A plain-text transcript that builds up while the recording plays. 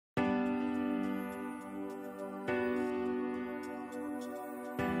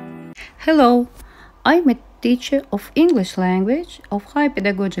Hello, I'm a teacher of English language of High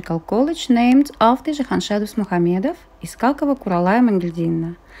Pedagogical College named after Jahanshadus Muhamedov, Iskakova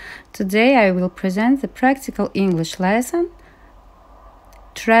K. Today I will present the practical English lesson,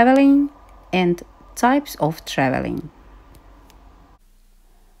 Traveling and Types of Traveling.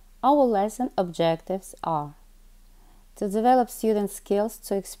 Our lesson objectives are to develop students' skills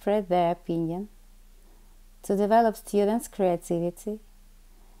to express their opinion, to develop students' creativity,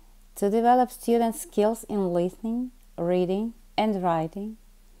 to develop students' skills in listening, reading, and writing,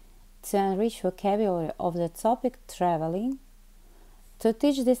 to enrich vocabulary of the topic traveling, to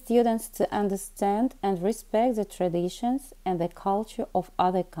teach the students to understand and respect the traditions and the culture of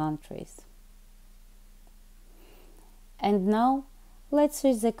other countries. And now, let's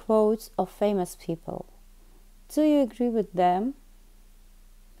read the quotes of famous people. Do you agree with them?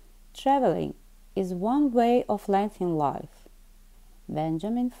 Traveling is one way of lengthening life.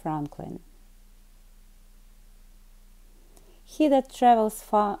 Benjamin Franklin. He that travels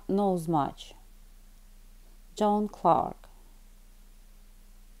far knows much. John Clark.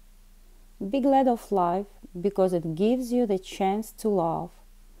 Be glad of life because it gives you the chance to love,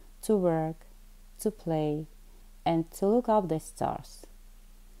 to work, to play, and to look up the stars.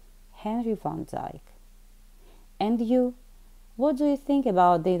 Henry van Dyke. And you, what do you think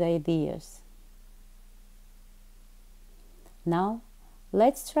about these ideas? Now,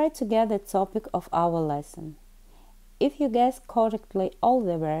 let's try to get the topic of our lesson. If you guess correctly all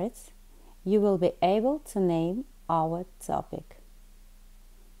the words, you will be able to name our topic.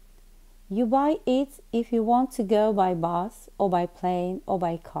 You buy it if you want to go by bus or by plane or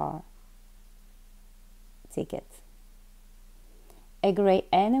by car. Ticket. A grey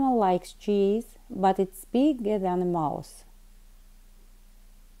animal likes cheese, but it's bigger than a mouse.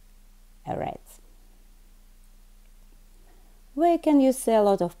 A rat. Where can you see a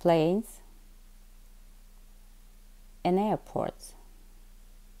lot of planes? An airport.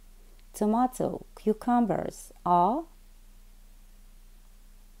 Tomato, cucumbers are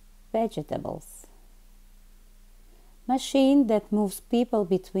vegetables. Machine that moves people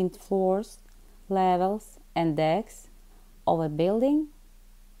between floors, levels, and decks of a building.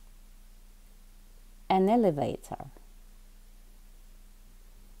 An elevator.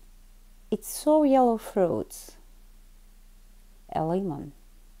 It's so yellow fruits. A lemon.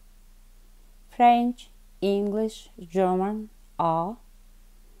 French, English, German are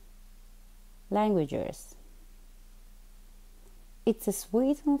languages. It's a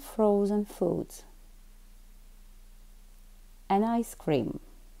sweet and frozen food. An ice cream.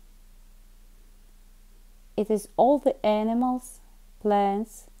 It is all the animals,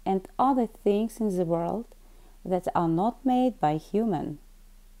 plants, and other things in the world that are not made by human.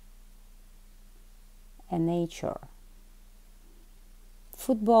 A nature.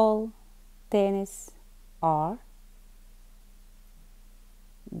 Football, tennis are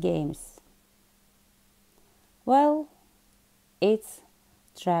games. Well, it's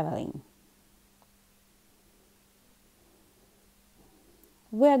traveling.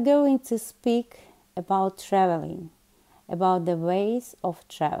 We are going to speak about traveling, about the ways of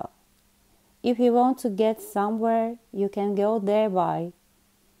travel. If you want to get somewhere, you can go there by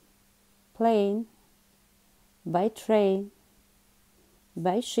plane, by train,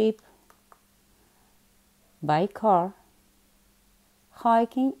 by ship, by car,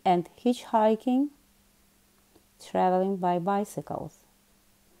 hiking and hitchhiking, traveling by bicycles.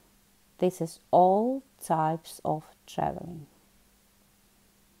 This is all types of traveling.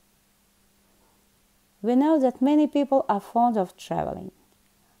 We know that many people are fond of traveling.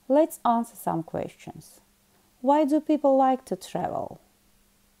 Let's answer some questions. Why do people like to travel?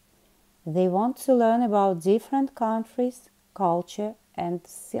 They want to learn about different countries, culture, and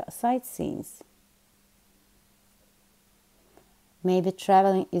sightseeing. Maybe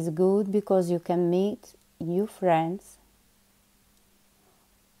traveling is good because you can meet new friends,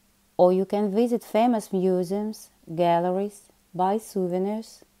 or you can visit famous museums, galleries, buy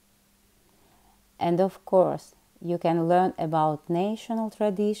souvenirs, and of course, you can learn about national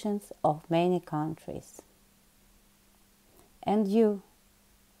traditions of many countries. And you,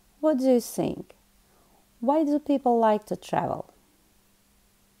 what do you think? Why do people like to travel?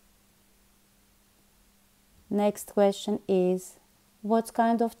 Next question is, what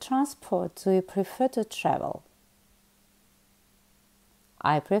kind of transport do you prefer to travel?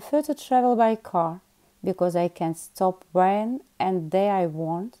 I prefer to travel by car because I can stop when and there I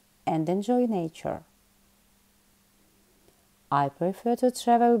want and enjoy nature. I prefer to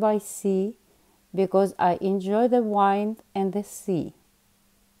travel by sea because I enjoy the wind and the sea.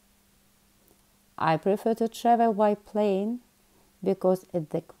 I prefer to travel by plane because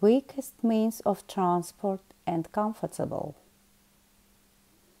it's the quickest means of transport and comfortable.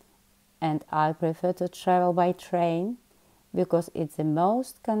 And I prefer to travel by train because it's the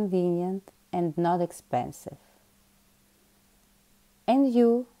most convenient and not expensive. And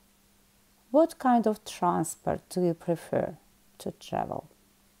you, what kind of transport do you prefer to travel?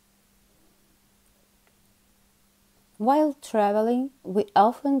 While traveling, we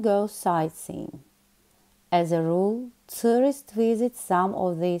often go sightseeing. As a rule, tourists visit some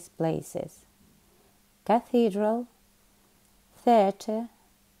of these places: cathedral, theater,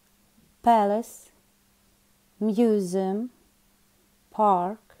 palace, museum,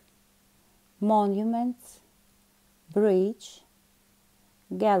 park, monuments, bridge,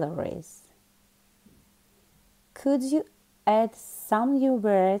 galleries. Could you add some new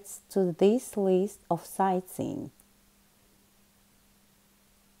words to this list of sightseeing?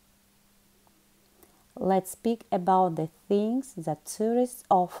 Let's speak about the things that tourists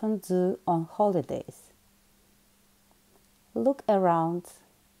often do on holidays. Look around,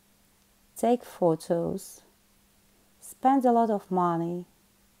 take photos, spend a lot of money,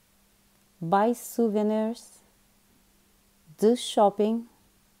 buy souvenirs, do shopping,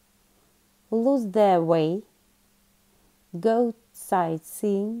 lose their way, go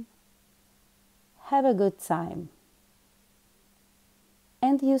sightseeing, have a good time.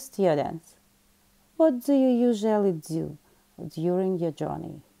 And you students, what do you usually do during your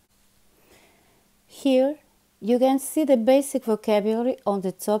journey? Here you can see the basic vocabulary on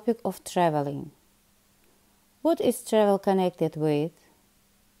the topic of traveling. What is travel connected with?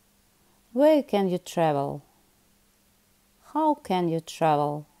 Where can you travel? How can you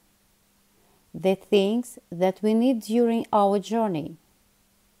travel? The things that we need during our journey,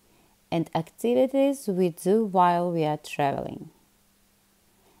 and activities we do while we are traveling.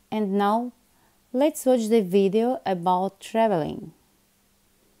 And now, let's watch the video about traveling.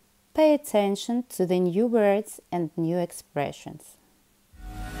 Pay attention to the new words and new expressions.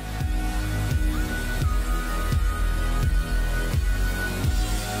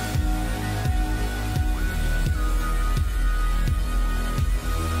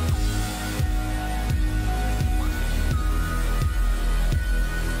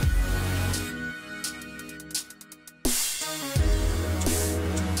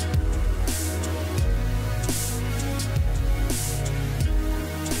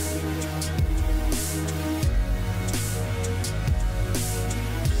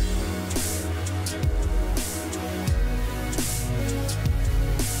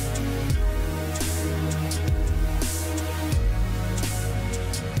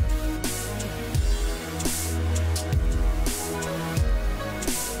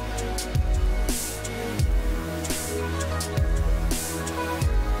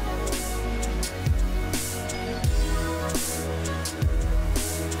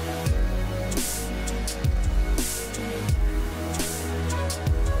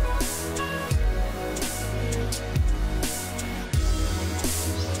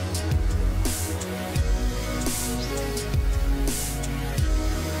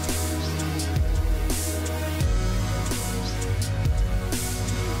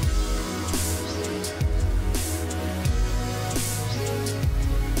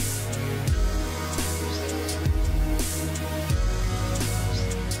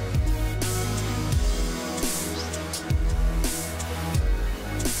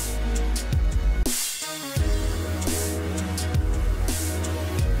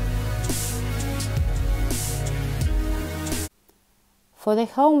 For the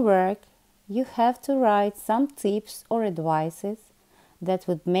homework, you have to write some tips or advices that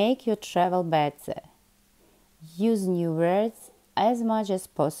would make your travel better. Use new words as much as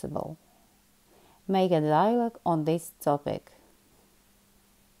possible. Make a dialogue on this topic.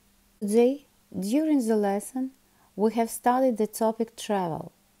 Today, during the lesson, we have studied the topic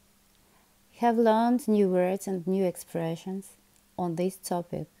travel. Have learned new words and new expressions on this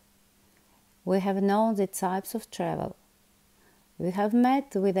topic. We have known the types of travel. We have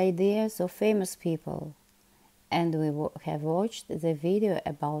met with ideas of famous people, and we have watched the video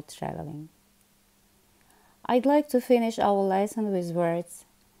about traveling. I'd like to finish our lesson with words: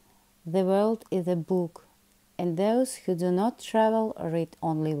 the world is a book, and those who do not travel read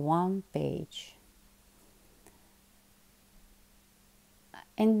only one page.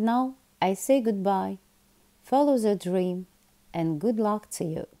 And now I say goodbye, follow the dream, and good luck to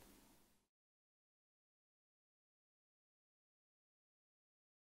you.